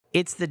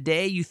It's the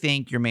day you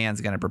think your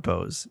man's going to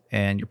propose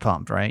and you're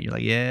pumped, right? You're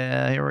like,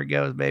 yeah, here we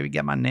go, baby.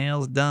 Got my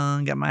nails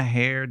done, got my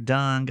hair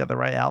done, got the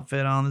right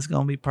outfit on. This is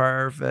going to be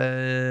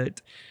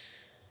perfect.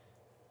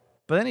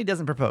 But then he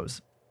doesn't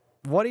propose.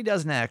 What he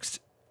does next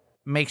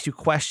makes you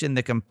question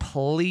the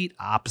complete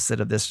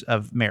opposite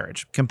of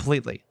marriage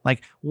completely.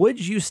 Like,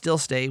 would you still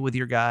stay with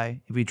your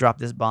guy if he dropped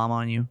this bomb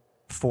on you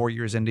 4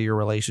 years into your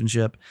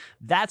relationship?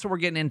 That's what we're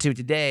getting into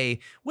today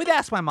with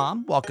Ask My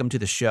Mom. Welcome to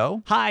the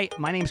show. Hi,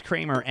 my name's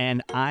Kramer,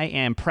 and I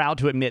am proud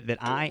to admit that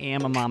I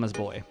am a mama's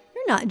boy.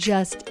 You're not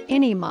just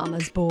any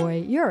mama's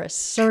boy, you're a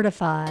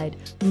certified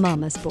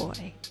mama's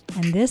boy.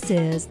 And this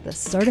is the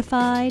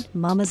Certified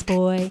Mama's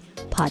Boy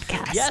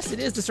Podcast. Yes, it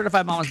is the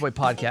Certified Mama's Boy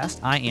Podcast.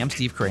 I am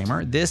Steve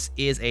Kramer. This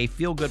is a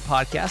feel-good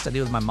podcast I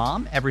do with my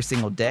mom every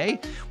single day.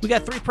 We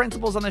got 3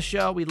 principles on the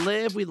show. We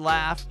live, we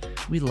laugh,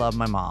 we love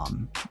my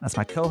mom. That's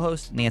my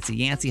co-host, Nancy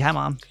Yancey. Hi,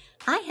 Mom.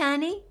 Hi,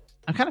 honey.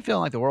 I'm kind of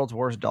feeling like the world's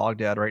worst dog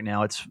dad right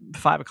now. It's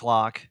 5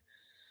 o'clock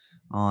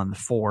on the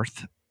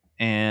 4th,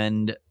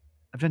 and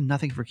I've done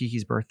nothing for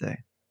Kiki's birthday.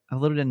 I've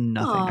literally done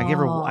nothing. I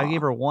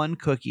gave her 1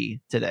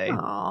 cookie today.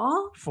 Aww.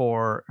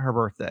 For her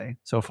birthday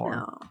so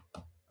far.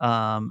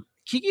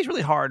 Kiki's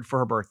really hard for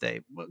her birthday.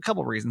 A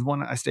couple of reasons.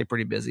 One, I stay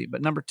pretty busy.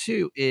 But number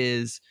 2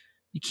 is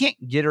you can't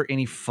get her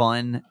any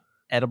fun,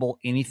 edible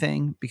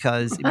anything,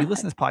 because if you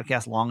listen to this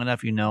podcast long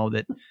enough, you know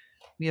that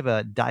we have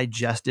a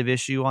digestive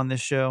issue on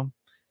this show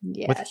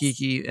with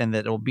Kiki, and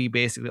that it'll be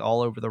basically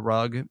all over the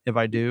rug if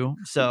I do.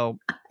 So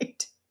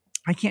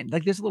I can't,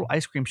 like, there's a little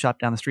ice cream shop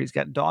down the street. It's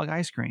got dog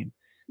ice cream.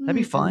 That'd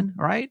be fun,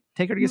 right?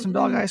 Take her to get some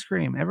dog ice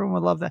cream. Everyone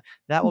would love that.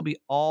 That will be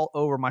all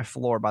over my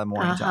floor by the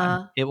morning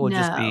time. It will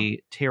just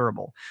be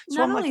terrible. So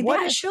Not I'm like,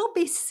 only that, she'll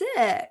be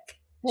sick.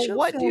 Well,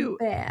 she'll feel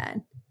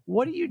bad.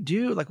 What do you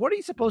do? Like, what are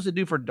you supposed to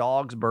do for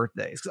dogs'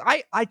 birthdays?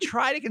 Because I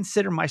try to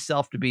consider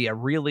myself to be a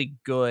really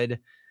good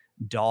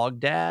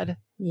dog dad.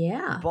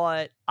 Yeah.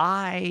 But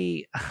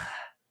I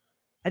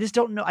just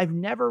don't know. I've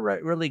never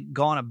really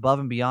gone above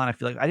and beyond. I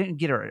feel like I didn't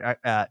get her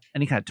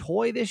any kind of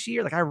toy this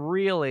year. Like,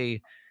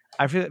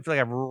 I feel like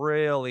I've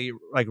really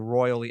like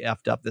royally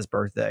effed up this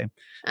birthday.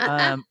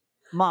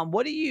 Mom,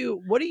 what do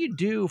you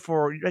do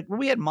for, like, when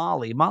we had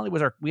Molly?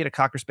 We had a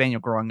Cocker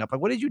Spaniel growing up.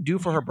 Like, what did you do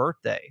for her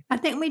birthday? I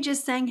think we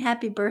just sang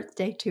happy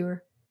birthday to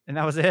her. And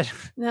that was it?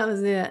 That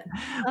was it.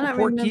 I don't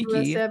remember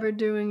Kiki, us ever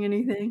doing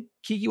anything.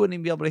 Kiki wouldn't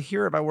even be able to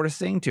hear if I were to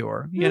sing to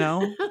her, you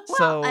know?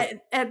 Well,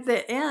 at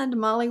the end,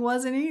 Molly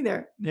wasn't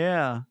either.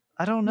 Yeah.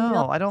 I don't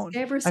know.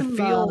 Gave her some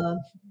love.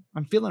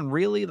 I'm feeling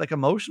really like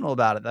emotional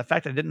about it. The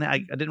fact I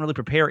didn't really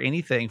prepare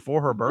anything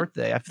for her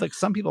birthday. I feel like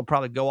some people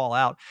probably go all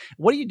out.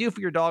 What do you do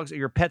for your dog's or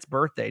your pet's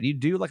birthday? Do you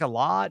do like a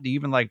lot? Do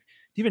you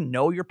even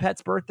know your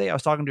pet's birthday? I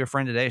was talking to a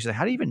friend today. She's like,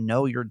 how do you even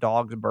know your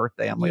dog's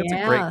birthday? I'm like,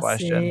 that's a great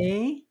question.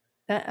 See?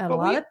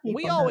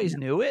 We always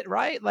knew it,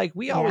 right? Like,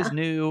 we always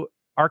knew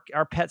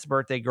our pet's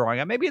birthday growing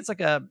up. Maybe it's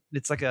like a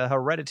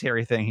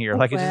hereditary thing here.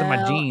 Like, it's just in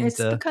my genes.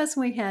 It's because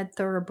we had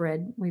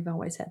thoroughbred. We've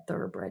always had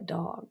thoroughbred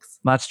dogs.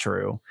 That's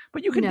true.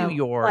 But you can do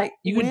your, like,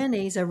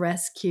 Winnie's a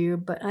rescue,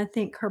 but I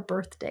think her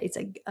birthday's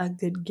a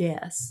good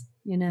guess.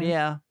 You know.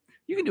 Yeah,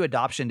 you can do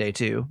adoption day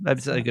too.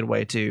 That's a good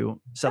way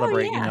to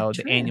celebrate. True.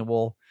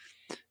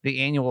 the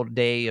annual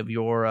day of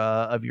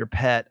your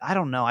pet. I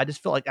don't know. I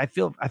just feel like I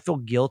feel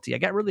guilty. I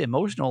got really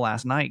emotional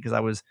last night because I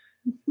was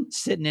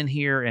sitting in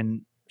here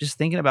and just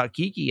thinking about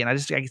Kiki, and I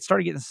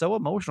started getting so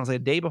emotional. It was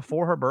like a day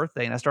before her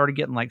birthday, and I started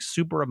getting like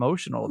super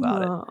emotional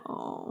about it.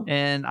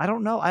 And I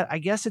don't know. I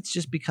guess it's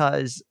just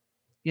because,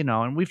 you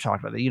know, and we've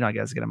talked about that. You know, I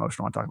guess I get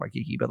emotional when I talk about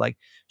Kiki, but like,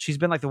 she's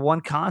been like the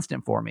one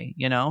constant for me.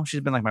 You know,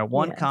 she's been like my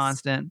one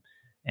constant,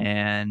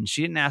 and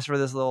she didn't ask for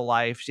this little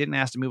life. She didn't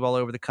ask to move all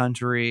over the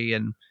country,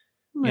 and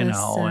you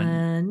know,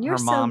 and her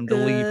mom to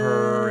leave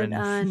her. And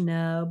I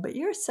know, but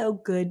you're so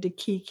good to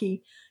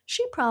Kiki.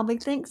 She probably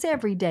thinks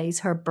every day's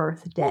her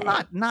birthday.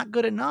 Well, not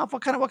good enough.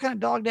 What kind of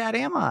dog dad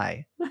am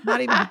I?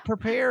 Not even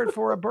prepared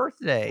for a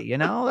birthday. You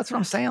know, that's what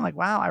I'm saying. Like,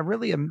 wow, I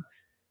really am.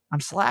 I'm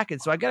slacking.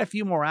 So I got a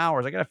few more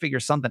hours. I got to figure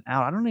something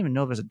out. I don't even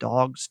know if there's a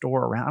dog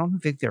store around. I don't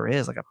think there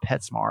is, like a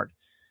PetSmart.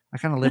 I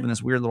kind of live in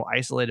this weird little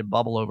isolated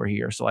bubble over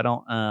here. So I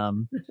don't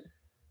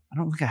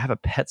think I have a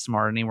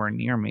PetSmart anywhere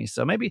near me.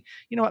 So maybe,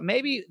 you know what?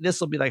 Maybe this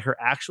will be like her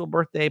actual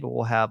birthday, but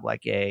we'll have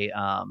like a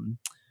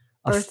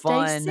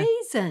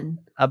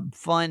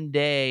fun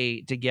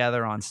day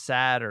together on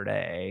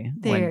Saturday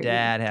when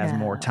Dad has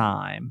more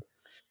time.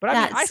 But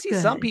I see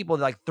some people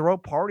that like throw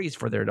parties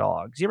for their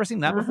dogs. You ever seen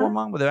that before,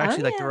 Mom? Where they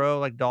actually like throw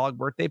like dog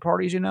birthday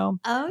parties, you know?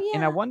 Oh yeah.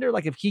 And I wonder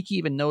like if Kiki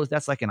even knows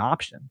that's like an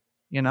option.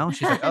 You know,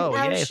 she's like, oh,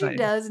 no, yeah. She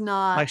does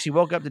not. Like, she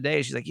woke up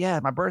today. She's like, yeah,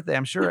 my birthday.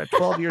 I'm sure at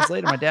 12 years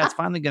later, my dad's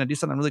finally going to do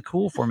something really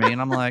cool for me. And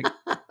I'm like,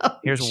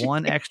 here's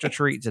one extra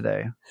treat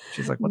today.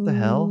 She's like, what the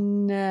hell?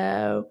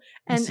 No.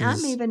 And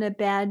I'm even a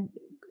bad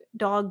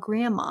dog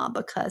grandma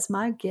because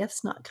my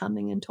gift's not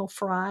coming until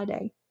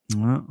Friday.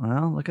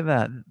 Well, look at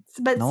that.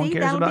 But no see,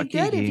 that would be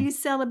good Kiki. if you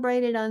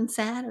celebrated on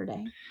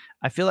Saturday.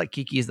 I feel like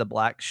Kiki is the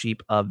black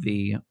sheep of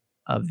the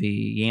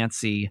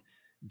Yancey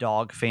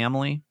dog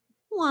family.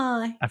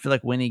 Why? I feel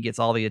like Winnie gets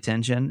all the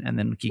attention, and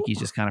then Kiki's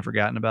just kind of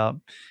forgotten about.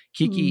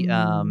 Kiki,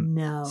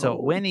 No. so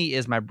Winnie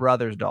is my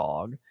brother's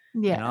dog.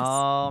 Yes. And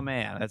oh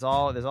man, there's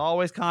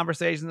always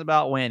conversations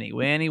about Winnie.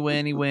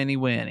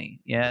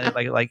 Yeah,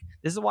 like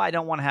this is why I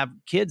don't want to have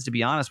kids, to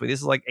be honest with you.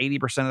 This is like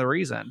 80% of the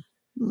reason.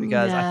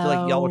 Because I feel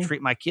like y'all will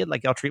treat my kid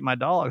like y'all treat my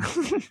dog.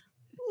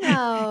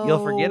 No.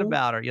 You'll forget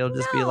about her. You'll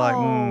just be like,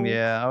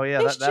 yeah, oh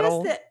yeah, It's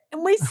that'll. just that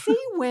we see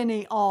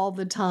Winnie all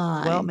the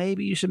time. Well,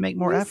 maybe you should make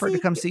more We effort to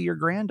see- come see your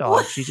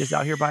granddog. She's just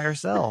out here by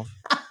herself.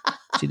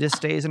 She just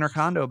stays in her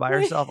condo by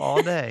herself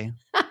all day.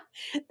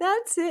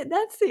 That's it.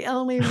 That's the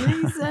only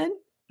reason.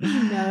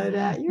 You know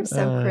that. You're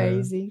so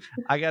crazy.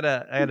 I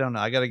don't know.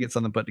 I gotta get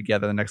something put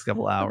together the next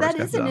couple hours. That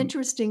is an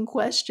interesting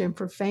question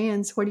for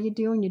fans. What do you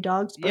do on your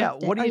dog's birthday? Yeah,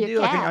 what do you do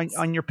like,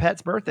 on your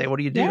pet's birthday? What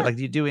do you do? Yeah. Like,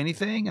 do you do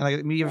anything? Like,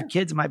 I mean, you have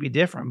kids, it might be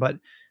different, but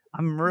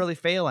I'm really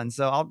failing.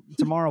 So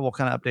tomorrow we'll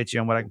kind of update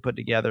you on what I can put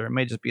together. It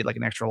may just be like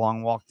an extra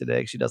long walk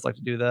today. She does like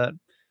to do that.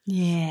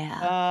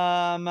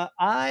 Yeah.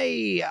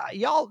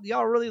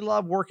 Y'all really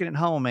love working at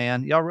home,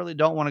 man. Y'all really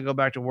don't want to go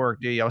back to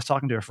work, do you? I was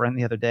talking to a friend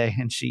the other day,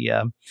 and she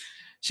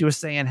was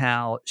saying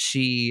how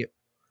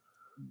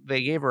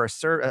they gave her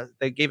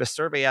they gave a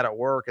survey out at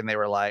work, and they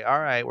were like, all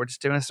right, we're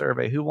just doing a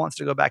survey. Who wants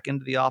to go back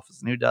into the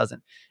office and who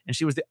doesn't? And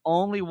she was the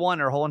only one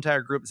in her whole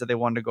entire group that said they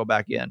wanted to go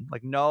back in.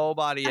 Like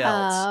nobody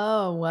else.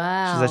 Oh,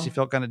 wow. She said she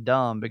felt kind of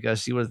dumb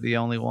because she was the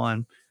only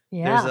one.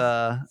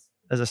 Yeah.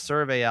 There's a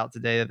survey out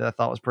today that I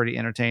thought was pretty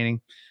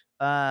entertaining.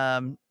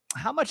 How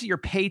much of your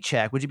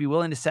paycheck would you be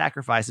willing to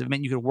sacrifice if it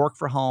meant you could work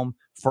from home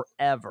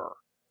forever?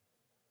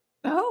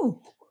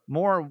 Oh.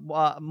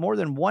 More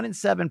than 1 in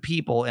 7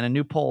 people in a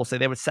new poll say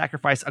they would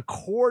sacrifice a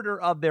quarter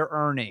of their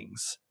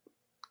earnings.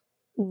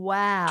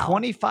 Wow.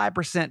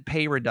 25%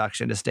 pay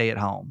reduction to stay at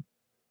home.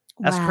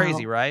 That's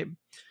crazy, right?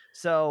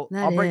 So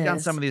I'll break down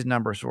some of these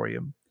numbers for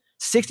you.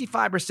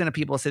 65% of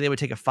people say they would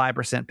take a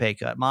 5% pay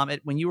cut. Mom,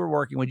 when you were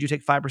working, would you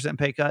take 5%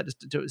 pay cut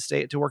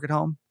to work at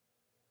home?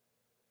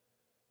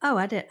 Oh,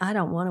 I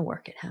don't want to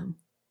work at home.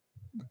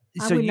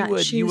 So you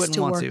wouldn't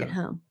want to work at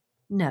home.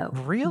 No.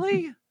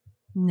 Really?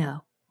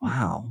 No.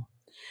 Wow.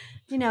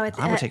 You know,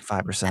 I would take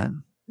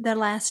 5%. The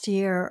last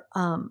year,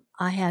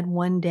 I had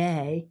one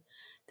day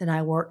that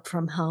I worked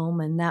from home,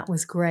 and that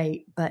was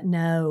great. But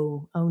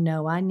no,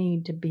 I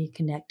need to be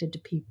connected to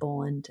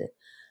people and to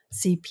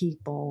see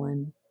people,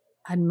 and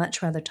I'd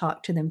much rather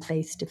talk to them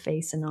face to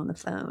face and on the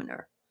phone.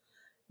 Or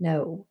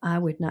no, I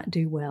would not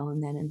do well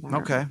in that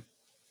environment. Okay,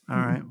 all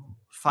right.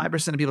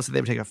 5% of people said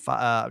they would take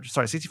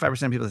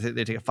 65% of people said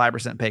they'd take a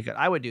 5% pay cut.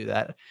 I would do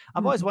that.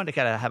 I've always wanted to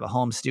kind of have a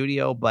home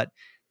studio, but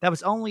that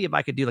was only if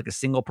I could do like a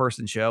single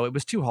person show. It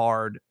was too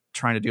hard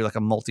trying to do like a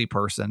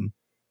multi-person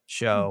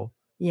show.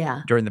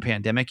 Yeah. During the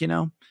pandemic, you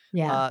know?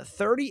 Yeah.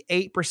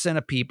 38%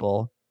 of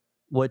people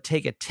would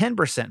take a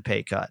 10%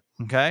 pay cut.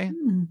 Okay.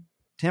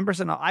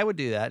 10%. I would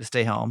do that to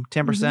stay home.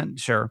 10%.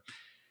 Sure.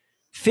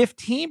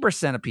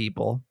 15% of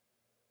people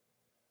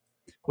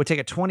would take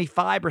a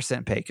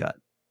 25% pay cut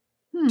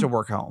to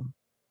work home,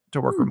 to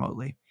work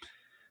remotely.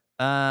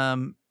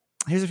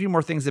 Here's a few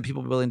more things that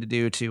people are willing to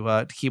do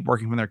to keep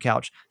working from their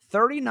couch.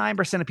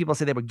 39% of people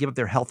say they would give up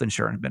their health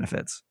insurance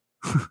benefits.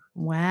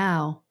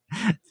 Wow.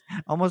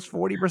 Almost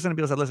 40% of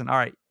people said, listen, all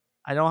right,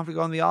 I don't have to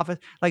go in the office.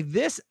 Like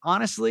this,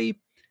 honestly,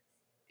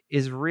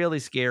 is really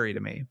scary to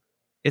me.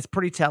 It's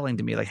pretty telling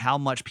to me, like how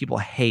much people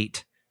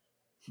hate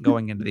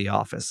going into the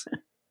office.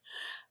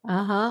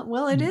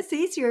 Well, it is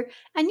easier.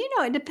 And, you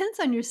know, it depends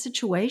on your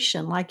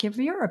situation. Like if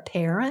you're a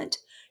parent,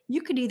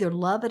 you could either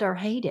love it or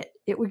hate it.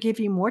 It would give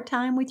you more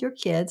time with your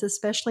kids,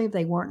 especially if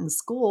they weren't in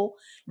school.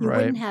 You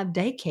wouldn't have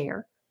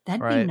daycare.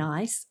 That'd be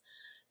nice.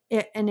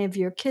 And if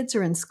your kids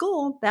are in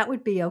school, that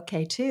would be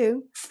okay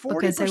too.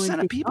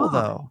 40% of people,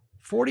 though.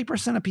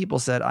 40% of people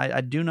said,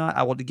 I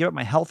will give up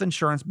my health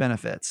insurance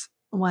benefits.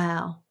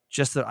 Wow.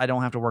 Just that I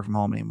don't have to work from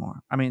home anymore.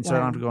 I mean, so I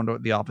don't have to go into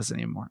the office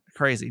anymore.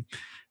 Crazy.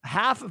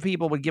 Half of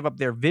people would give up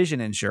their vision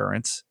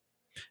insurance.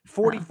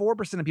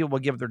 44% of people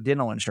would give up their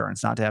dental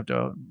insurance not to have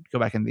to go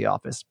back into the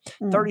office.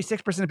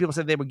 36% of people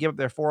said they would give up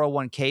their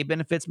 401k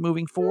benefits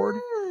moving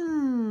forward.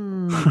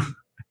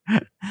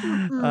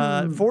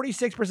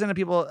 46% of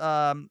people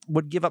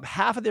would give up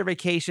half of their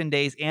vacation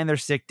days and their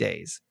sick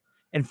days.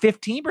 And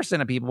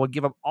 15% of people would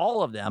give up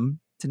all of them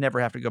to never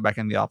have to go back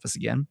in the office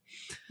again.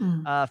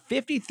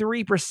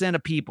 53%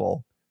 of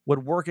people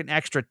would work an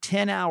extra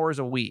 10 hours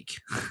a week.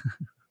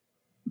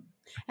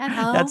 At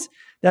home?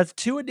 That's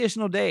 2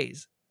 additional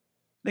days.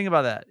 Think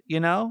about that, you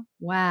know?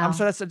 Wow.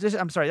 That's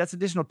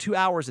additional 2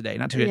 hours a day,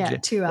 not 2 Yeah,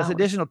 2 hours. That's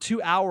additional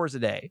 2 hours a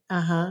day.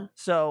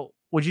 So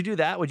would you do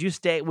that? Would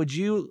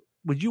you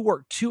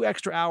work 2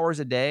 extra hours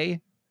a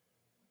day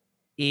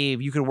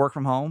if you could work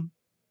from home?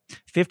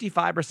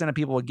 55% of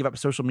people would give up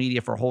social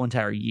media for a whole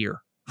entire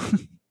year.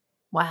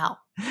 Wow.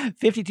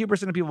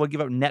 52% of people would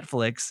give up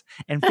Netflix,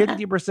 and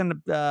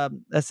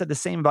 52% said the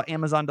same about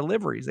Amazon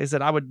deliveries. They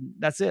said,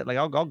 that's it. Like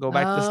I'll go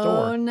back to the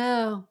store. Oh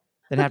no.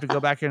 Then have to go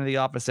back into the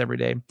office every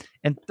day.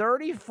 And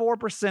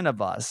 34% of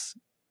us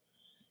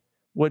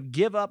would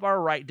give up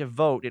our right to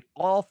vote at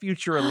all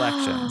future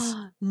elections.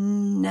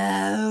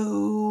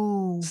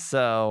 No.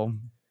 So,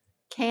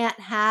 Can't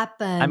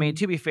happen. I mean,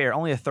 to be fair,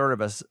 only a third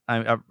of us,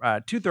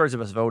 2/3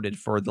 of us voted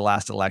for the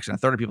last election. A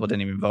third of people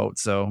didn't even vote.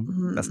 So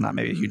that's not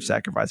maybe a huge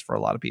sacrifice for a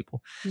lot of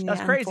people. That's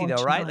Yeah, crazy though, right?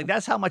 unfortunately. Like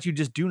that's how much you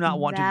just do not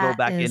want to go That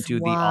back is into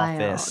the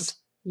wild. office.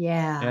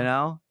 Yeah. You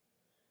know?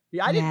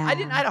 Yeah, I didn't. I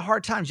Yeah. had a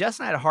hard time. Jess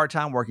and I had a hard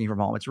time working from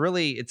home.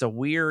 It's a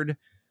weird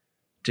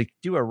to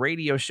do a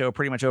radio show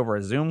pretty much over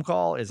a Zoom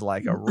call is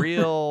like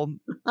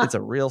it's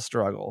a real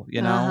struggle,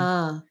 you know?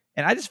 Uh-huh.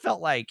 And I just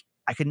felt like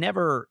I could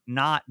never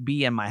not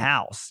be in my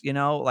house, you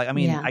know? Like, I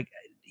mean, Yeah.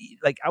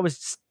 I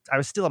was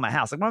still in my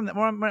house. Like when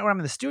I'm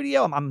in the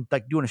studio, I'm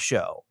like doing a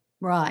show,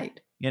 Right.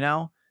 you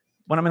know?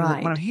 When I'm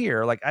Right. when I'm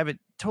here, like I have a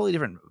totally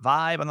different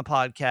vibe on the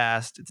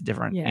podcast. It's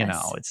different, you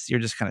know, Yes. you're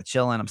just kind of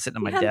chilling. I'm sitting at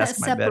You my have desk,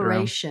 that my bedroom.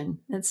 separation.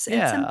 It's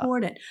Yeah.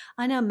 important.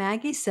 I know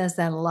Maggie says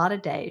that a lot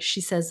of days. She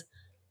says,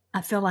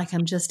 I feel like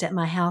I'm just at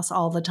my house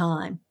all the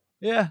time.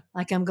 Yeah.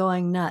 Like I'm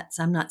going nuts.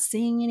 I'm not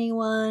seeing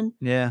anyone.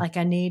 Yeah. Like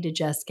I need to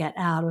just get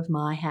out of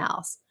my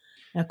house.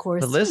 And of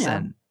course, But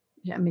listen,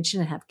 I mean, she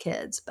didn't have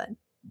kids, but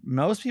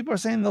most people are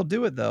saying they'll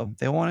do it though.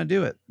 They want to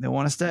do it. They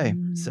want to stay.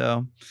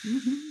 So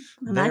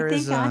and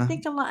I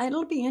think a lot.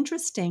 It'll be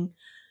interesting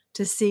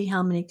to see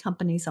how many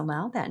companies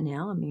allow that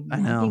now. I mean, I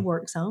Maggie know.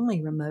 works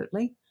only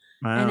remotely,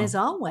 I and know. as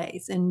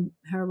always in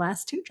her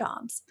last 2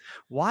 jobs.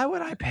 Why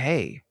would I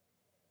pay?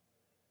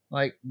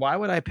 Like, why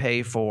would I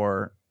pay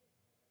for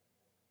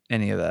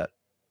any of that?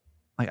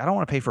 Like, I don't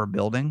want to pay for a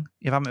building.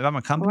 If I'm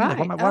a company, like,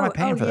 why am I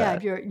paying for that?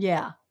 If you're if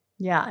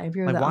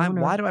you're Like, the why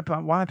owner. why am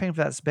I paying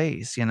for that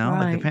space? You know, like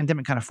the Right.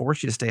 pandemic kind of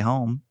forced you to stay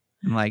home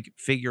and like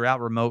figure out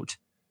remote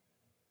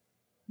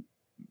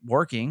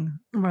working.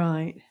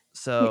 Right.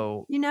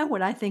 So You know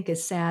what I think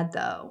is sad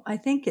though? I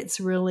think it's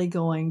really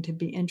going to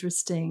be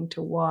interesting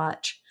to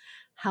watch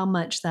how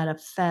much that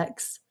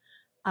affects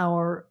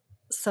our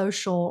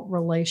social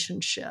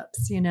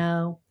relationships, you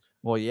know?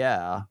 well,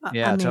 yeah, I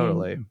yeah, mean,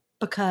 totally.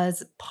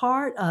 Because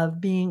part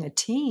of being a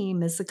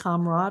team is the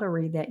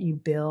camaraderie that you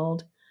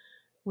build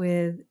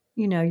with,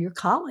 you know, your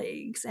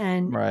colleagues.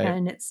 And Right.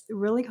 and it's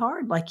really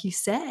hard, like you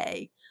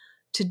say,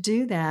 to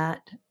do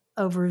that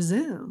over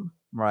Zoom.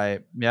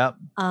 Right. Yep.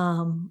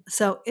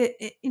 So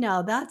it you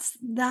know, that's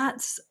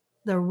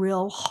the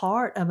real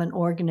heart of an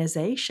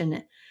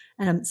organization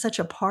and such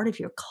a part of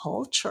your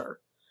culture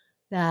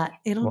that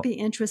it'll Well- be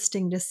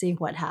interesting to see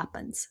what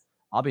happens.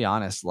 I'll be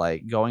honest,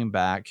 like going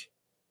back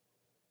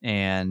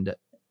and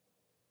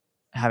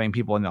having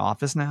people in the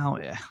office now,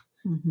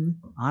 Mhm.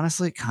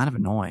 honestly, kind of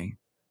annoying.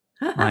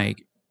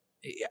 Like,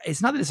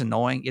 it's not that it's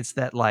annoying; it's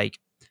that like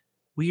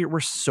we're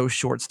so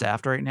short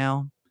staffed right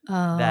now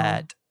Oh,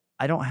 that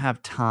I don't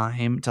have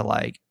time to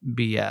like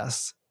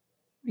BS.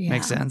 yeah.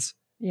 Makes sense.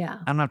 Yeah.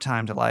 I don't have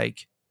time to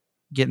like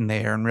get in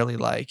there and really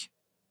like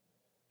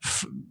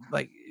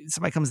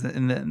somebody comes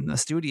in the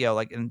studio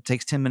like and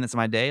takes 10 minutes of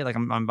my day, like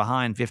I'm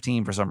behind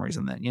 15 for some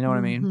reason. Then you know what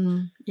I mean?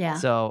 Mhm. Yeah.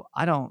 So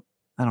I don't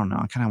know.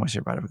 I kind of wish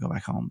everybody would go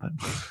back home, but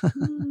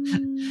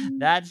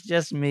that's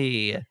just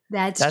me.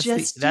 That's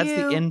just that's you,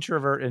 the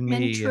introvert in me.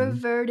 and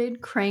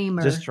introverted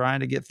Kramer. just trying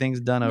to get things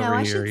done over no,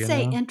 I here. should you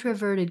say know?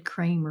 introverted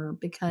Kramer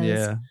because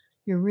Yeah,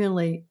 you're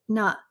really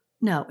not.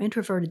 No,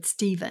 introverted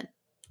Steven,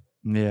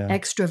 yeah,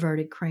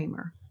 extroverted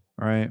Kramer,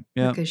 right.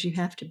 Yep, because you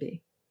have to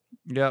be.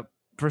 yep,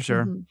 for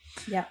sure. Mhm.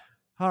 Yeah.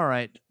 All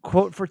right,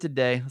 quote for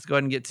today. Let's go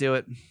ahead and get to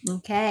it.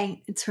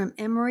 Okay, it's from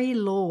Emery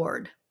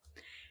Lord.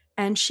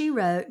 And she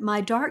wrote,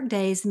 "My dark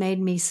days made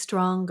me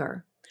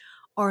stronger.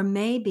 Or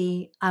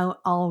maybe I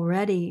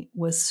already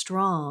was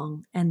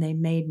strong and they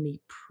made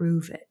me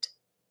prove it."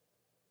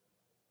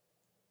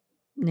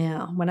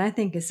 Now, what I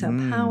think is so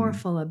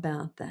powerful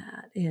about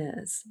that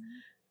is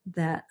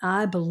that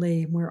I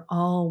believe we're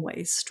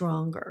always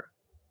stronger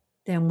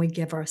than we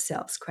give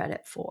ourselves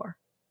credit for.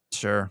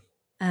 Sure.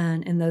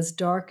 And in those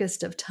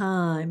darkest of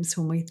times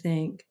when we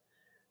think,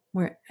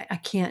 I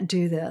can't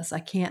do this, I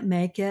can't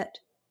make it.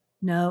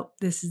 No,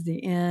 this is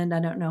the end. I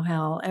don't know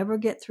how I'll ever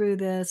get through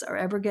this or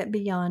ever get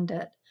beyond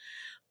it.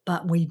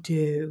 But we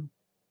do.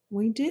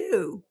 We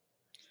do.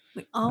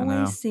 We know.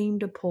 always seem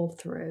to pull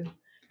through.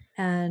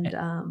 And,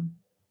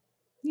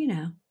 you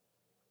know,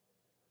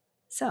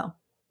 so.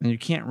 And you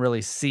can't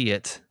really see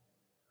it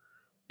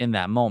in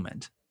that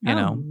moment, you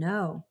know?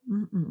 No.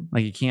 Mm-mm.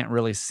 Like you can't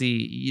really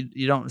see,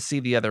 you don't see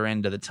the other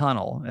end of the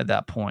tunnel at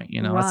that point,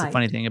 you know? That's the Right.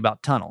 funny thing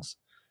about tunnels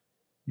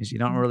is you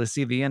don't really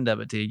see the end of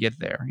it till you get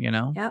there, you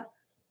know? Yep.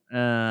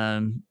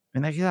 And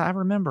like, yeah, I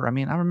remember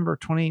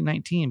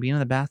 2019 being in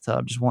the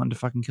bathtub, just wanting to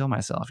fucking kill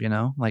myself, you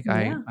know? Like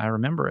Yeah. I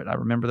remember it. I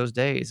remember those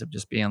days of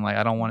just being like,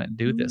 I don't want to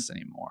do Mhm. this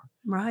anymore.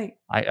 Right.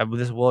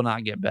 This will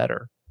not get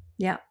better.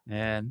 Yeah.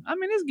 And I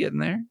mean, it's getting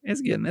there.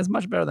 It's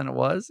much better than it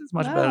was. It's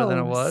much better than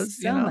it was.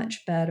 So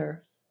much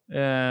better.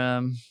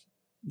 Yeah.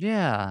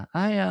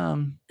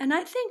 And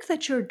I think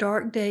that your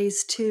dark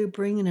days too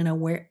bringing an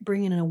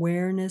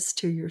awareness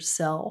to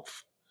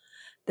yourself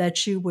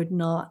that you would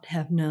not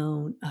have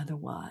known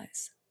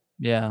otherwise.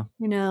 Yeah.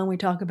 You know, we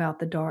talk about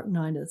the dark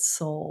night of the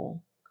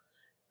soul,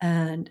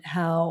 and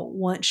how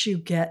once you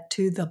get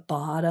to the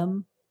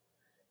bottom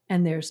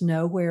and there's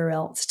nowhere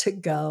else to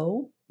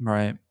go,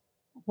 Right.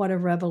 what a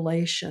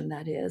revelation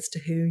that is to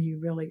who you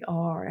really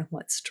are and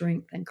what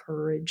strength and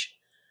courage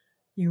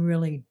you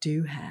really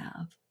do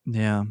have.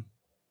 Yeah.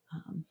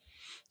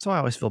 So I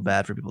always feel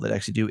bad for people that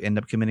actually do end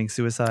up committing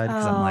suicide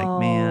because I'm like,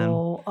 man,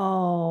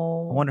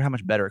 I wonder how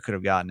much better it could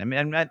have gotten. I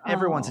mean,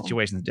 everyone's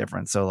situation is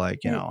different. So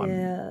like, you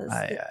know,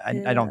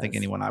 I don't think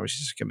anyone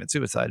obviously should commit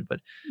suicide, but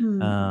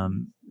I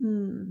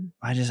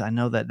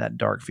know that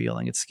dark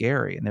feeling. It's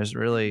scary. And there's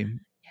really,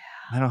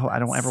 I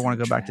don't ever want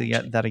to go back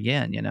to that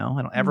again. You know,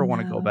 I don't ever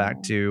want to go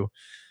back to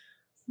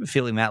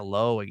feeling that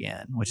low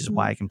again, which is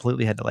why I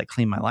completely had to like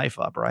clean my life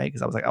up. Right.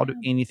 Because I was like, I'll do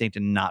anything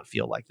to not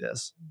feel like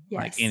this,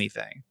 like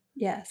anything.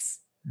 Yes.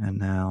 And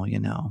now, you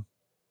know,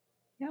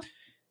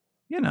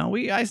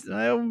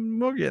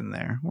 we're getting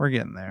there. We're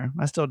getting there.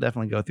 I still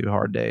definitely go through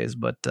hard days,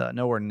 but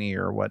nowhere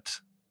near what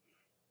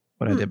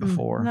I did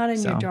before. Not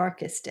in your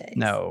darkest days.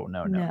 No.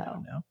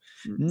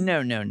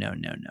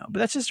 But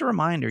that's just a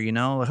reminder, you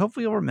know, like,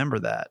 hopefully you'll remember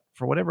that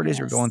for whatever it is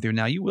you're going through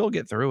now. You will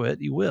get through it.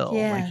 You will.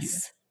 Yes. Like,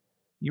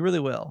 you really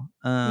will.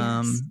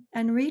 Yes.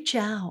 And reach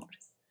out.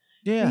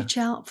 Yeah. Reach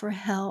out for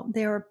help.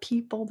 There are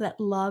people that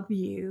love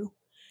you.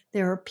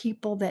 There are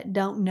people that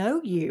don't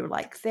know you,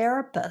 like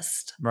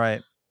therapists,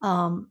 right?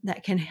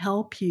 That can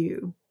help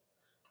you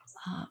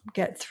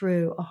get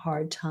through a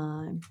hard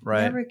time.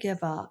 Right. Never give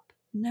up.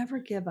 Never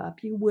give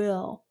up. You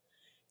will.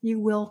 You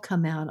will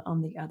come out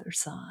on the other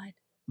side.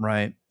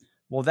 Right.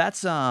 Well,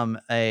 that's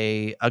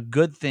a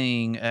good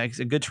thing, a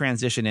good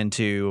transition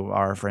into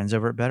our friends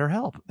over at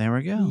BetterHelp. There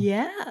we go.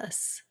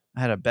 Yes.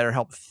 I had a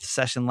BetterHelp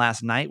session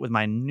last night with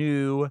my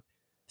new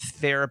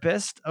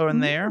therapist over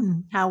there.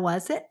 How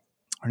was it?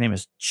 Her name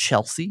is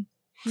Chelsea.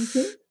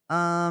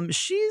 Mm-hmm.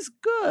 She's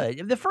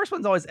good. The first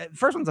one's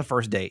a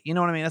first date. You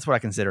know what I mean? That's what I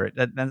consider it.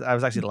 I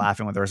was actually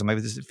laughing with her. So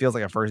maybe it feels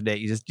like a first date.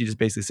 You just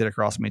basically sit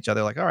across from each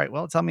other, like, all right,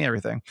 well, tell me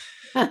everything.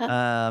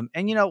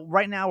 And you know,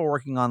 right now we're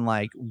working on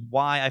like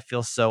why I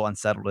feel so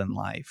unsettled in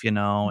life. You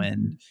know,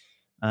 and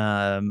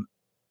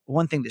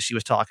one thing that she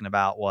was talking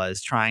about was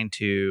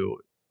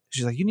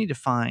she's like, you need to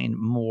find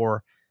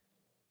more.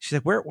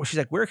 She's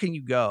like, where can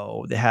you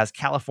go that has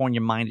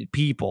California-minded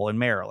people in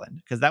Maryland?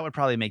 Because that would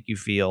probably make you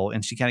feel.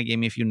 And she kind of gave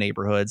me a few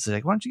neighborhoods. So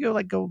like, why don't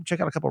you go check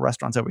out a couple of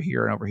restaurants over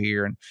here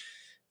and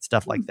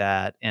stuff like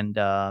that. And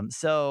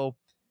so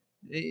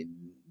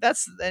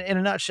that's, in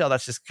a nutshell,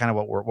 that's just kind of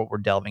what we're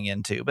delving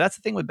into. But that's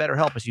the thing with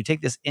BetterHelp is you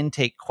take this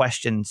intake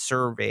question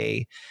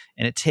survey,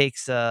 and it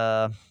takes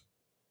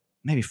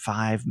maybe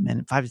 5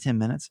 to 10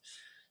 minutes,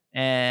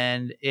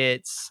 and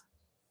it's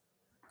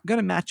going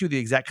to match you the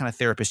exact kind of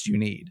therapist you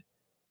need.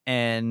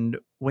 And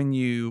when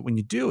you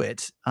do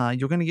it,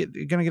 you're going to get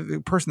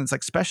the person that's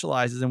like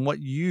specializes in what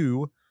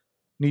you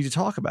need to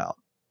talk about.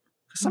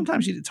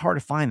 Sometimes it's hard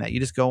to find that. You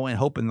just go in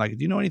hoping like,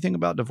 do you know anything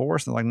about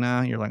divorce? And like,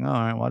 nah. You're like, all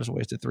right, well, I just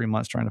wasted 3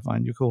 months trying to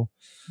find you. Cool.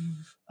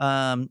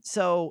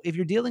 So if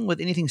you're dealing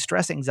with anything,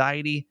 stress,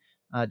 anxiety,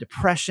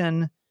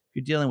 depression, if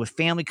you're dealing with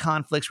family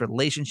conflicts,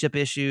 relationship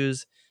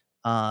issues,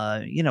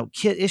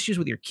 issues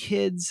with your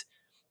kids,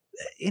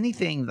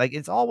 anything, like,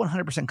 it's all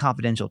 100%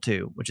 confidential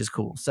too, which is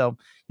cool. So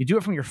you do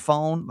it from your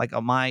phone. Like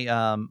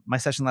my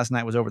session last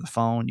night was over the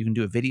phone. You can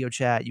do a video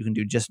chat. You can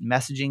do just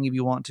messaging if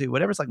you want to,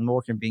 whatever's like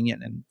more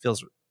convenient and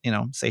feels,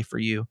 safe for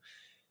you.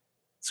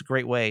 It's a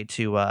great way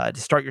to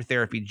start your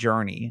therapy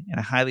journey. And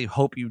I highly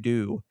hope you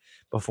do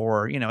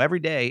before,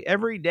 every day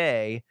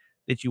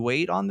that you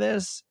wait on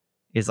this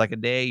is like a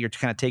day you're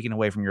kind of taking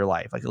away from your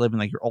life, like living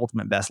like your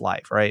ultimate best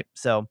life. Right.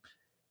 So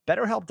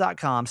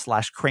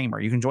BetterHelp.com/Kramer.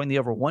 You can join the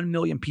over 1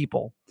 million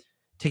people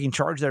taking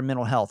charge of their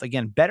mental health.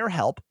 Again,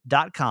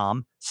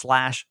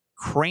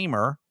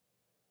 BetterHelp.com/Kramer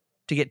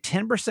to get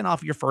 10%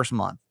 off your first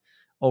month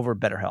over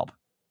BetterHelp.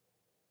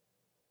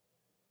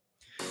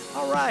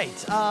 All right.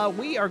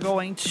 We are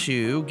going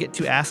to get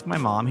to Ask My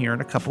Mom here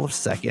in a couple of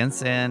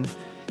seconds. And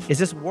is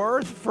this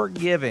worth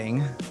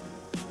forgiving,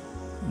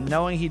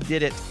 knowing he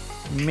did it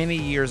many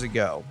years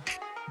ago?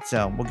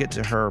 So we'll get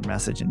to her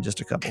message in just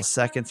a couple of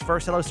seconds.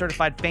 First, hello,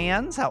 certified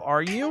fans. How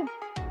are you?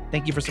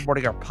 Thank you for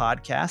supporting our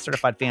podcast.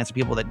 Certified fans are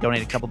people that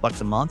donate a couple bucks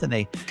a month, and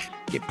they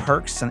get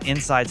perks and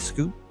inside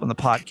scoop on the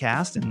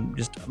podcast, and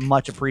just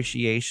much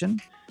appreciation.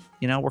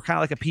 We're kind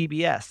of like a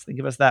PBS. Think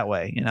of us that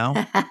way,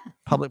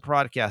 public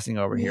broadcasting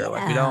over here.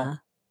 Like we don't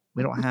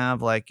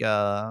have like,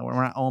 we're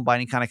not owned by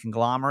any kind of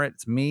conglomerate.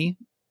 It's me,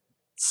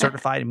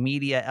 Certified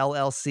Media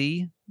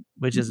LLC,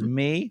 which is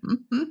me.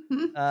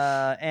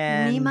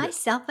 And me,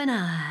 myself, and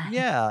I.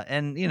 Yeah.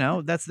 And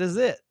this is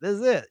it.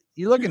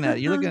 You're looking at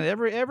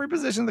every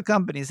position the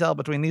company's held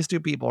between these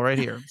two people right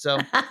here. So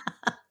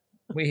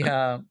we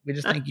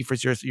just thank you for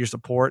your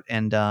support.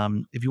 And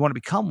if you want to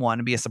become one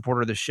and be a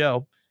supporter of the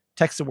show,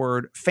 text the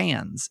word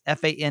FANS,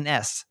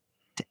 FANS,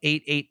 to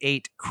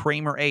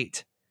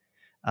 888-Kramer8.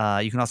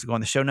 You can also go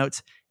in the show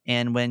notes.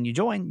 And when you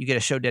join, you get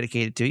a show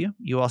dedicated to you.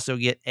 You also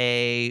get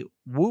a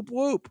whoop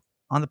whoop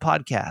on the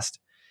podcast.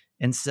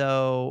 And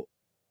so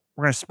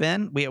We're going to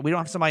spin. We don't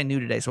have somebody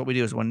new today. So what we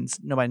do is when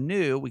nobody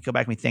new, we go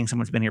back and we think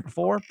someone's been here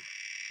before.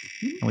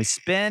 And we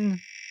spin.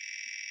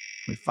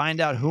 We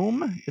find out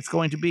whom it's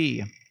going to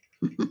be.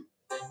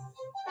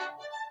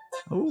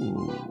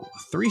 Oh,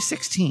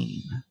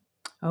 316.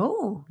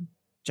 Oh.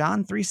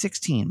 John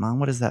 3:16. Mom,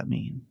 what does that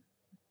mean?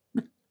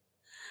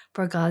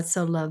 For God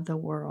so loved the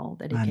world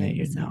that he I knew gave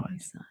you'd his know only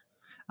it. son.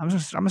 I'm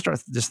gonna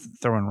start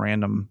just throwing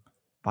random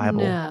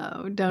Bible.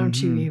 No,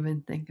 don't you Mhm.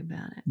 even think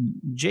about it.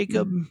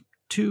 Jacob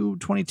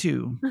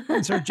 2:22.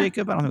 Is there a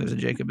Jacob? I don't think there's a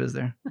Jacob, is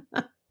there?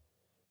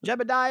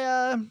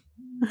 Jebediah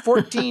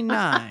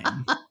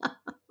 14:9.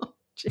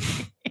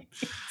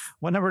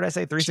 What number did I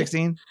say?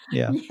 316?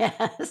 Yeah.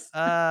 Yes.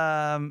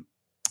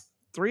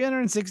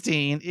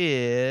 316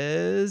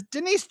 is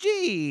Denise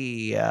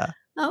G.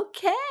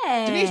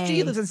 Okay. Denise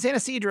G lives in San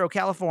Ysidro,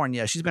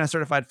 California. She's been a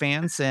certified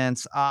fan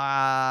since what's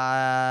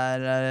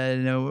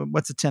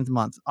the 10th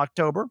month?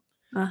 October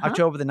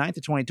the 9th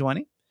of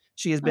 2020.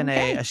 She has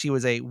been she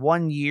was a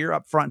 1 year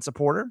upfront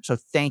supporter. So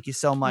thank you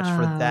so much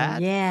for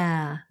that.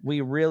 Yeah.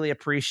 We really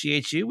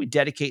appreciate you. We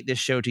dedicate this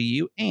show to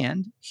you.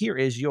 And here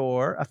is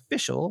your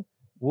official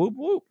whoop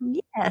whoop.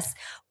 Yes.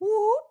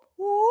 Whoop,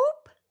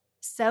 whoop.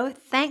 So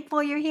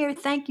thankful you're here.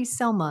 Thank you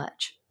so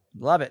much.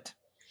 Love it.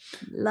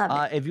 Love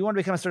it. If you want to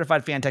become a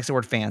certified fan, text the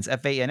word fans,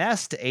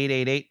 FANS to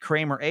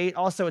 888-Kramer8.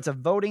 Also, it's a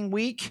voting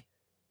week.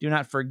 Do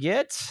not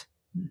forget,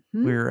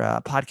 we're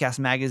Podcast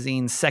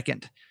Magazine's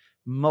second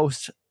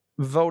most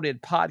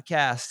voted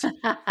podcast.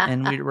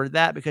 And we're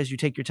that because you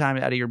take your time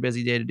out of your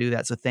busy day to do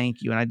that. So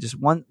thank you. And I just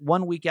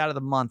one week out of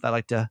the month, I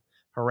like to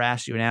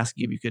harass you and ask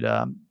you if you could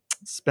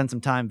spend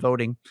some time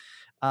voting.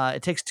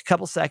 It takes a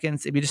couple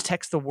seconds. If you just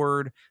text the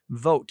word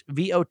vote,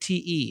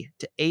 VOTE,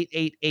 to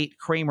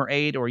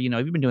 888-Kramer8, or, if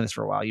you've been doing this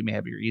for a while, you may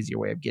have your easier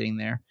way of getting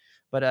there.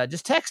 But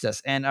just text us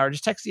or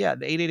just text, the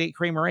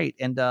 888-Kramer8.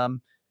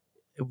 And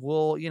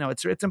we'll,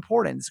 it's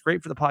important. It's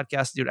great for the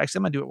podcast to do it. Actually,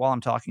 I'm going to do it while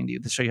I'm talking to you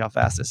to show you how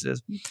fast this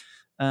is.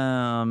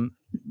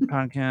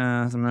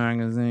 Podcast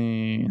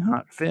Magazine,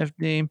 Hot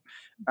 50.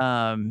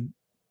 And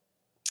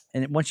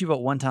once you vote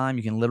one time,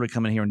 you can literally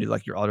come in here and do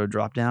like your auto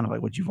drop down of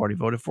like what you've already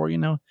voted for,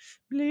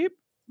 bleep,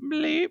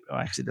 bleep. Oh,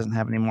 actually it doesn't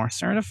have any more.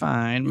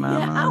 Certified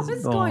Mama's I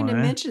was going to boy.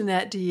 mention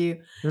that to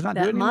you. Does not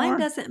do it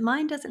mine anymore?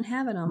 mine doesn't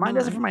have it on Mine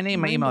does it for my name,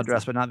 my email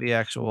address, but not the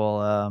actual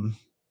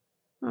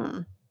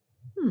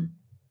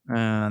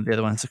the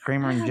other one. So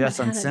Kramer and Jess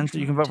Uncensored.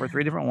 You can vote for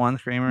 3 different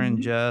ones. Kramer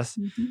and Jess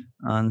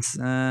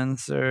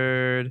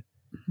Uncensored.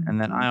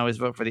 And then I always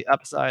vote for the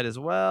Upside as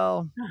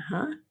well.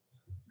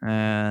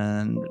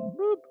 And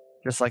boop,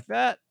 just like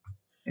that,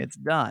 it's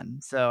done.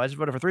 So I just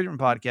voted for 3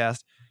 different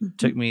podcasts.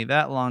 Took me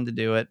that long to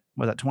do it.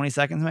 Was that 20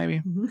 seconds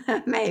maybe?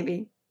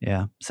 Maybe.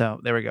 Yeah. So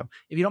there we go.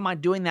 If you don't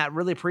mind doing that,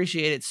 really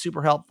appreciate it. It's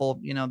super helpful.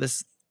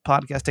 This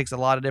podcast takes a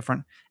lot of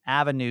different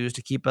avenues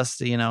to keep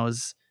us,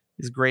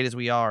 as great as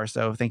we are.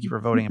 So thank you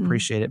for voting.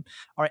 Appreciate it.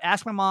 All right.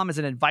 Ask My Mom is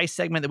an advice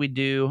segment that we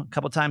do a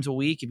couple times a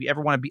week. If you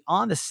ever want to be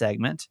on this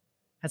segment,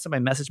 had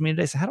somebody message me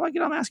today, say, how do I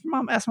get on Ask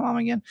My Mom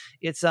again?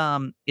 It's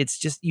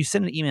just, you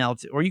send an email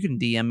to, or you can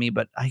DM me,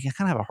 but I kind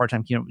of have a hard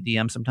time keeping up with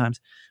DM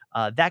sometimes.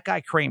 That guy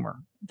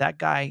Kramer,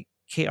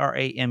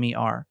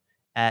 Kramer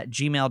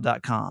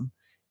 @gmail.com.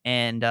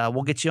 And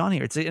we'll get you on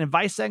here. It's an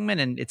advice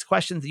segment, and it's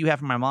questions that you have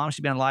from my mom.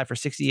 She's been alive for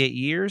 68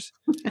 years,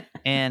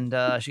 and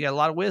she got a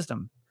lot of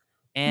wisdom.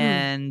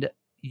 And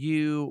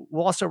you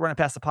will also run it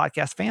past the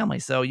podcast family.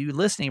 So you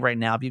listening right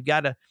now, if you've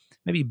got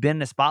maybe been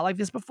in a spot like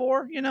this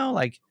before,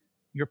 like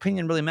your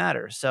opinion really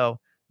matters. So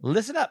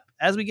listen up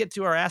as we get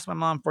to our Ask My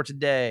Mom for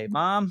today.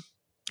 Mom.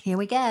 Here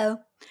we go.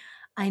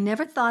 I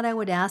never thought I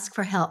would ask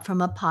for help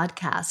from a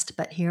podcast,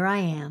 but here I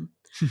am.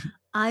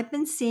 I've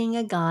been seeing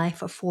a guy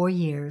for 4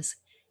 years.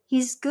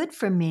 He's good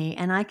for me,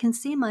 and I can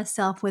see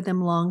myself with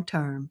him long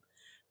term.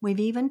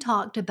 We've even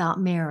talked about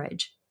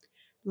marriage.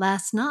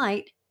 Last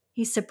night,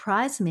 he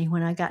surprised me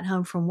when I got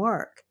home from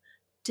work.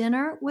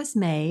 Dinner was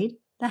made,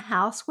 the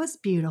house was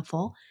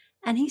beautiful,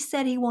 and he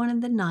said he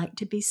wanted the night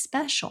to be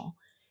special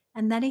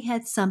and that he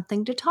had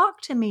something to talk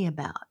to me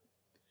about.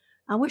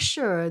 I was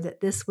sure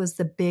that this was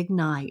the big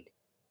night.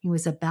 He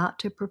was about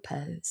to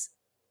propose.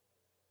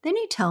 Then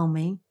he told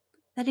me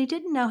that he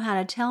didn't know how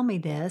to tell me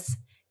this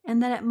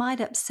and that it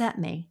might upset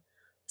me,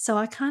 so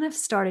I kind of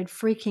started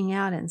freaking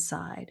out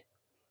inside.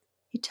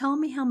 He told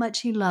me how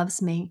much he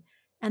loves me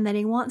and that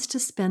he wants to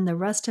spend the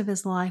rest of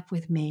his life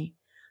with me,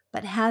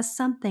 but has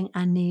something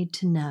I need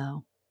to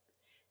know.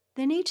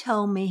 Then he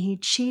told me he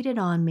cheated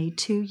on me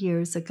 2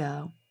 years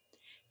ago.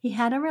 He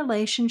had a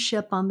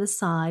relationship on the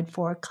side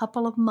for a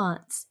couple of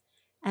months,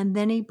 and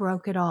then he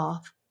broke it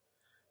off.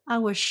 I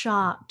was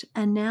shocked,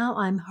 and now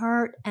I'm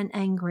hurt and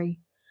angry.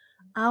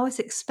 I was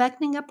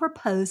expecting a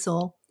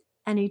proposal,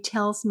 and he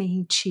tells me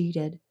he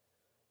cheated.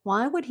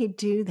 Why would he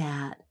do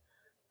that?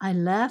 I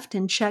left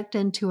and checked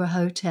into a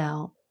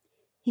hotel.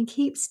 He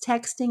keeps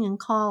texting and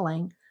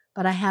calling,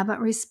 but I haven't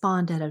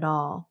responded at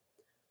all.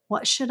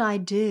 What should I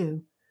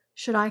do?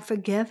 Should I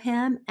forgive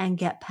him and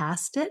get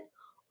past it?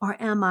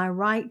 Or am I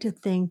right to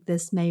think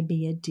this may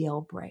be a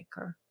deal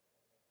breaker?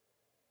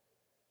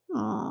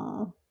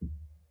 Oh.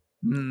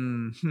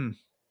 Mm-hmm.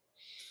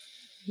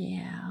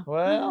 Yeah.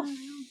 Well,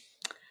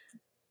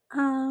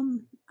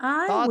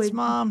 I thoughts, would,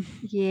 Mom?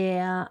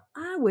 yeah,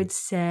 I would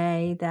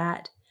say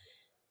that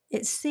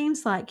it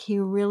seems like he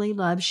really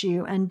loves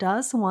you and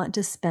does want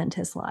to spend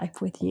his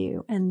life with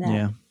you,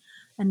 Yeah.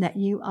 and that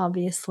you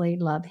obviously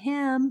love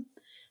him.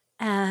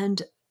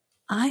 And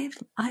I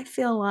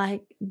feel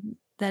like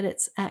that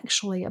it's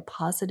actually a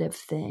positive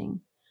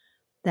thing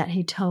that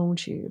he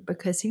told you,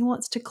 because he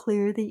wants to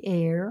clear the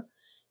air.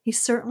 He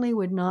certainly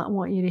would not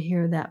want you to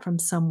hear that from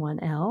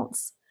someone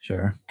else.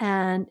 Sure.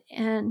 And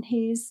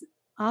he's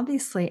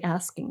obviously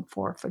asking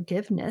for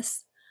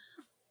forgiveness.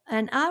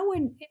 And I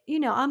would,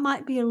 I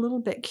might be a little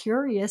bit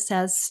curious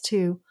as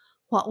to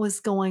what was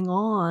going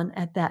on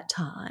at that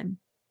time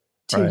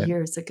 2 Right.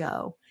 years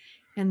ago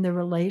in the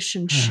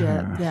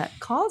relationship that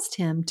caused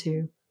him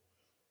to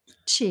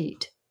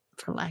cheat,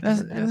 for lack of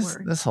a better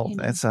word. This whole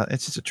thing, it's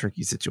just a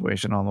tricky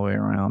situation all the way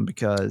around,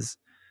 because,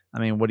 I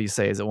mean, what do you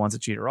say? Is it once a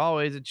cheater,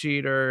 always a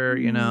cheater?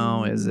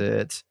 Is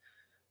it,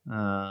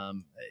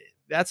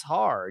 that's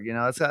hard,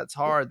 that's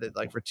hard that,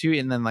 like, for 2,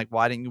 and then, like,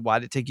 why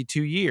did it take you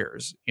 2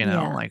 years?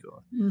 Like,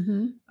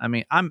 I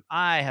mean,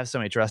 I have so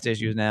many trust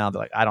issues now that,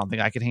 like, I don't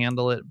think I could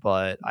handle it,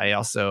 but I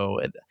also,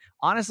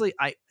 honestly,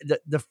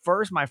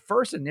 my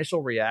first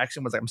initial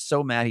reaction was like, I'm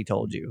so mad he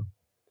told you.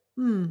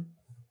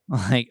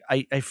 Like,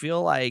 I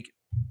feel like,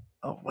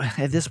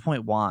 at this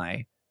point,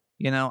 why?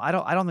 I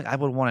don't think I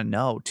would want to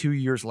know 2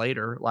 years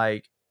later.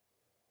 Like,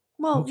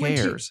 well, who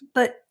cares?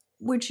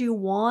 Would you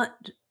want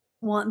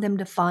them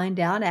to find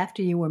out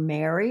after you were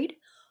married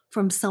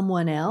from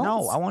someone else?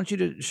 No, I want you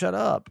to shut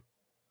up.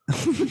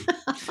 I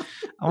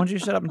want you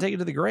to shut up and take it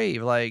to the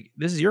grave. Like,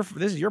 this is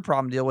your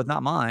problem to deal with,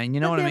 not mine. You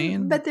know what I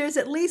mean? But there's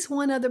at least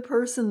one other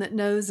person that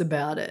knows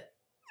about it.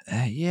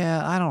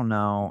 Yeah, I don't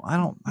know.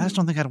 I just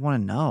don't think I'd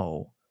want to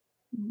know.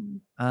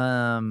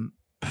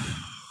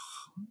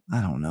 I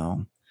don't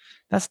know.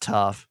 That's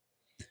tough.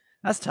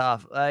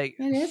 Like,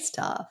 it is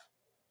tough.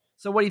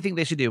 So what do you think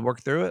they should do?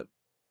 Work through it?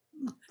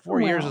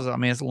 4 years is,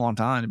 it's a long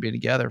time to be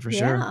together for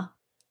sure.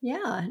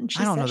 Yeah. And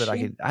I don't know that I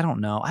could. I don't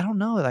know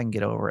that I can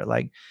get over it.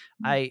 Like,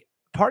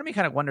 part of me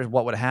kind of wonders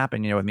what would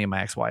happen, with me and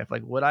my ex-wife.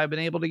 Like, would I have been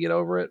able to get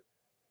over it?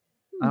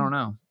 I don't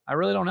know. I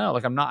really don't know.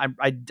 Like,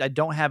 I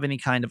don't have any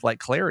kind of, like,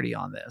 clarity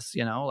on this,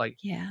 like,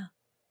 yeah.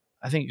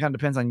 I think it kind of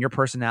depends on your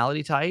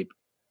personality type.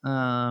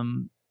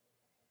 But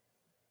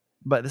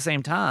at the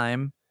same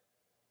time,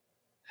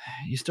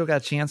 you still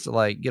got a chance to,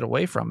 like, get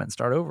away from it and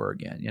start over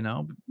again,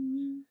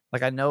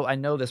 Like, I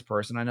know this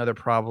person. I know they're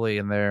probably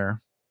in their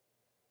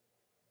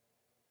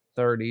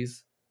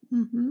 30s.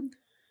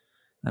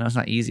 I know it's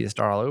not easy to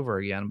start all over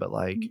again, but,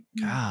 like,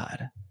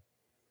 God,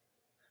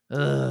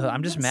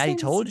 I'm just mad he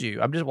told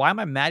you. Why am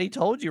I mad he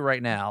told you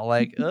right now?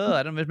 Like,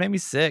 it made me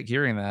sick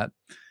hearing that.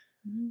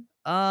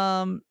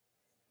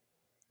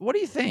 What do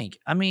you think?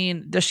 I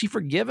mean, does she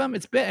forgive him?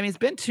 It's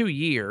been 2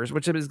 years,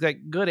 which is,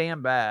 like, good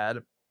and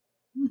bad.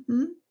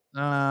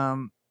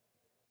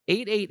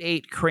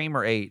 888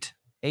 Kramer 8.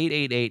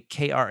 888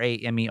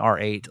 KRAMER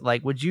 8.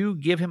 Like, would you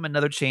give him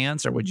another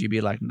chance, or would you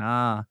be like,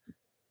 nah,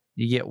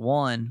 you get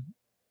one?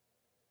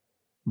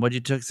 What'd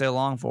you took so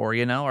long for?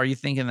 Are you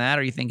thinking that?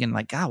 Or are you thinking,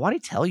 like, God, why'd he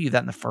tell you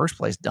that in the first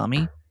place,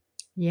 dummy?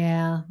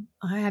 Yeah.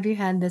 Have you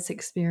had this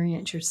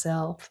experience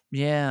yourself?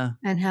 Yeah.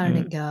 And how did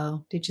it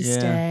go? Did you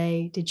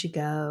stay? Did you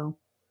go?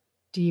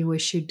 Do you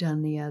wish you'd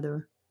done the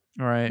other?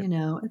 Right.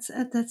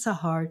 That's a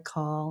hard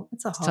call.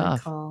 It's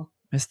hard call.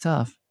 It's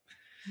tough.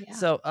 Yeah.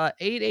 So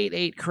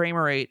 888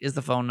 Kramer 8 is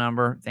the phone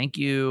number. Thank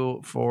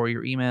you for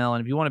your email.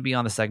 And if you want to be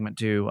on the segment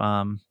too,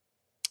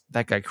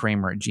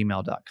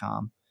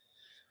 thatguykramer@gmail.com.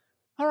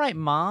 All right,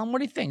 Mom, what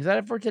do you think? Is that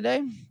it for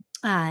today?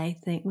 I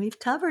think we've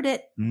covered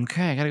it.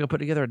 Okay, I got to go put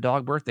together a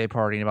dog birthday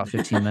party in about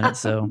 15 minutes.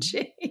 So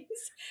Jeez.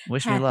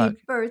 Wish me luck.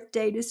 Happy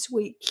birthday to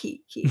sweet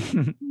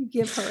Kiki.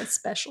 Give her a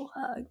special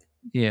hug.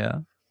 Yeah.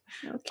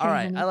 Okay. All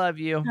right. Honey. I love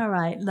you. All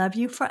right. Love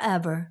you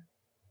forever.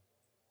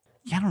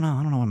 Yeah, I don't know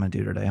what I'm going to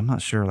do today. I'm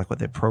not sure, like, what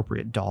the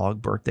appropriate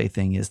dog birthday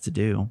thing is to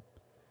do.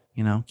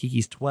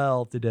 Kiki's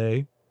 12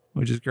 today,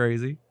 which is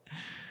crazy.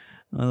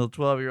 A little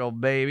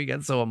 12-year-old baby.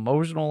 Got so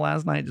emotional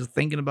last night just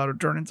thinking about her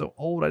turning so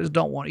old. I just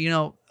don't want,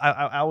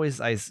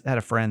 I had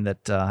a friend that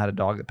had a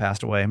dog that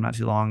passed away not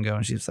too long ago,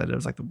 and she said it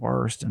was, like, the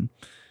worst. And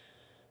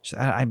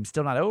I'm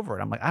still not over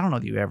it. I'm like, I don't know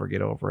that you ever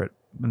get over it.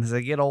 And as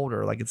I get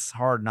older, like, it's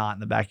hard not in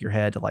the back of your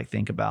head to, like,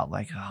 think about,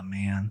 like, oh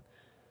man,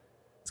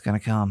 it's gonna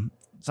come.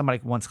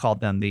 Somebody once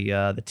called them the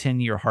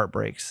 10-year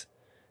heartbreaks,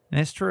 and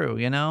it's true.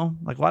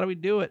 Like, why do we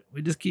do it?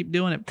 We just keep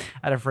doing it.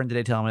 I had a friend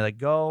today telling me, like,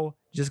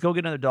 just go get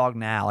another dog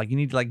now. Like, you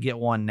need to, like, get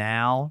one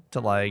now to,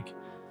 like,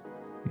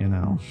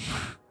 I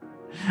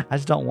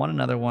just don't want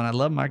another one. I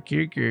love my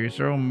Kiki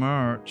so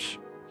much.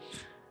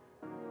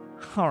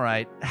 All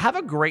right. Have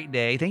a great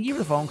day. Thank you for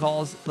the phone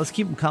calls. Let's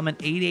keep them coming.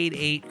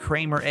 888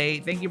 Kramer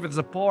 8. Thank you for the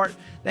support.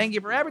 Thank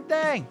you for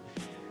everything.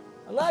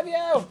 I love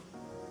you.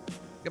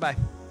 Goodbye.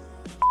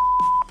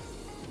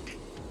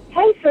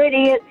 Hey,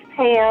 Freddie, it's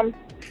Pam.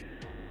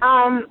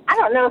 I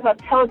don't know if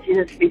I've told you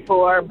this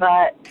before,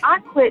 but I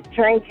quit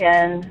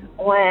drinking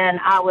when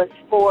I was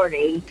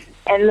 40.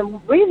 And the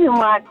reason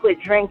why I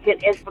quit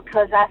drinking is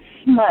because I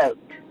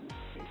smoked.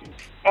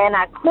 And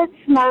I quit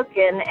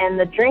smoking, and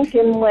the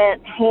drinking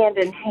went hand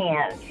in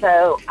hand.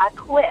 So I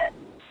quit.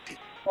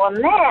 Well,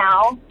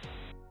 now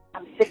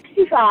I'm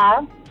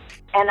 65,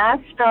 and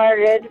I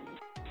started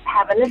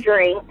having a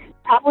drink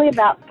probably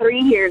about 3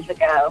 years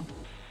ago.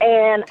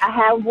 And I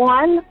have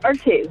one or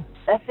two.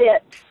 That's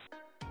it.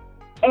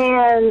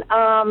 And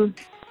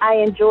I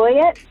enjoy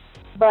it,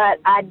 but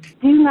I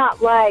do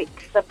not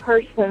like the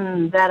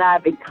person that I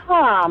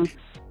become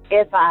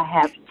if I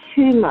have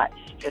too much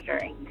to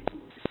drink.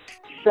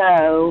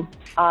 So,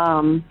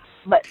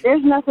 but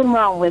there's nothing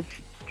wrong with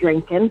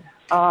drinking.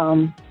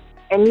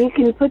 And you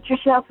can put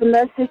yourself in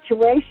those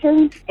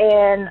situations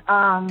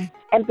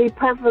and be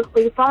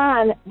perfectly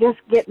fine just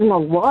getting the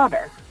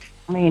water.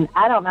 I mean,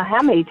 I don't know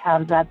how many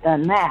times I've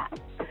done that.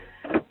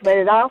 But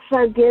it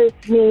also gives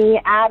me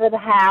out of the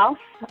house,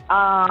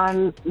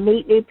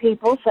 meet new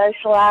people,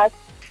 socialize,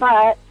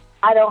 but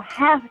I don't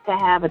have to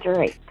have a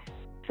drink.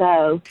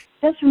 So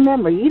just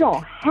remember, you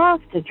don't have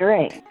to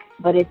drink,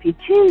 but if you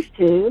choose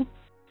to,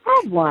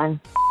 have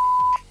one.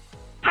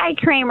 Hi,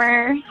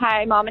 Kramer.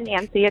 Hi, Mom and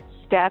Nancy. It's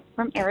Steph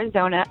from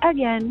Arizona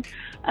again.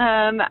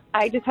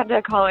 I just had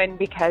to call in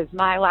because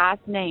my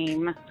last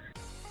name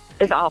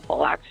is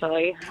awful,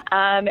 actually.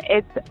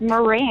 It's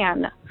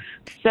Moran.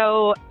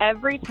 So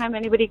every time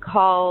anybody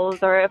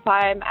calls, or if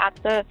I'm at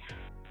the,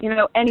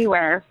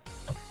 anywhere,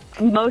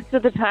 most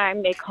of the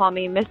time they call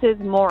me Mrs.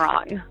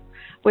 Moron,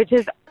 which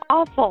is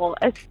awful,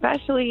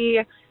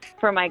 especially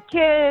for my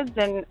kids.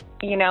 And,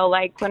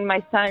 like when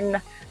my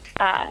son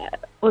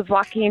was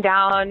walking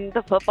down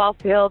the football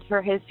field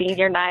for his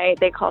senior night,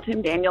 they called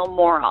him Daniel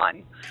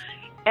Moron.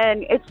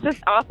 And it's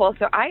just awful.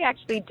 So I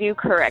actually do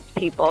correct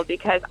people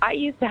because I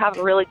used to have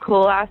a really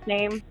cool last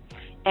name,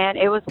 and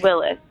it was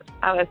Willis.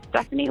 I was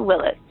Stephanie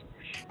Willis.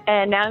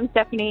 And now I'm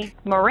Stephanie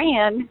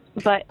Moran,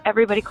 but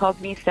everybody calls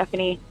me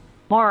Stephanie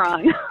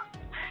Moron.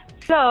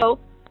 So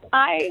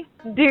I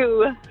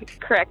do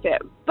correct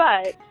it.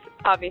 But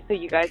obviously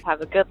you guys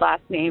have a good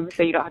last name,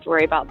 so you don't have to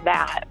worry about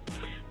that.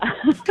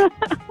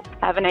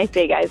 Have a nice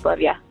day, guys.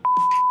 Love ya.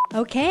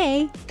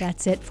 Okay,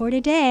 that's it for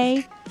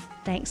today.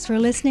 Thanks for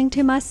listening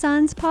to my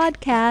son's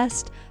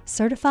podcast,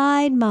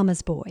 Certified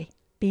Mama's Boy.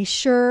 Be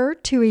sure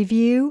to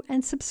review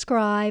and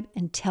subscribe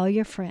and tell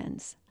your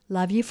friends.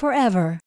 Love you forever.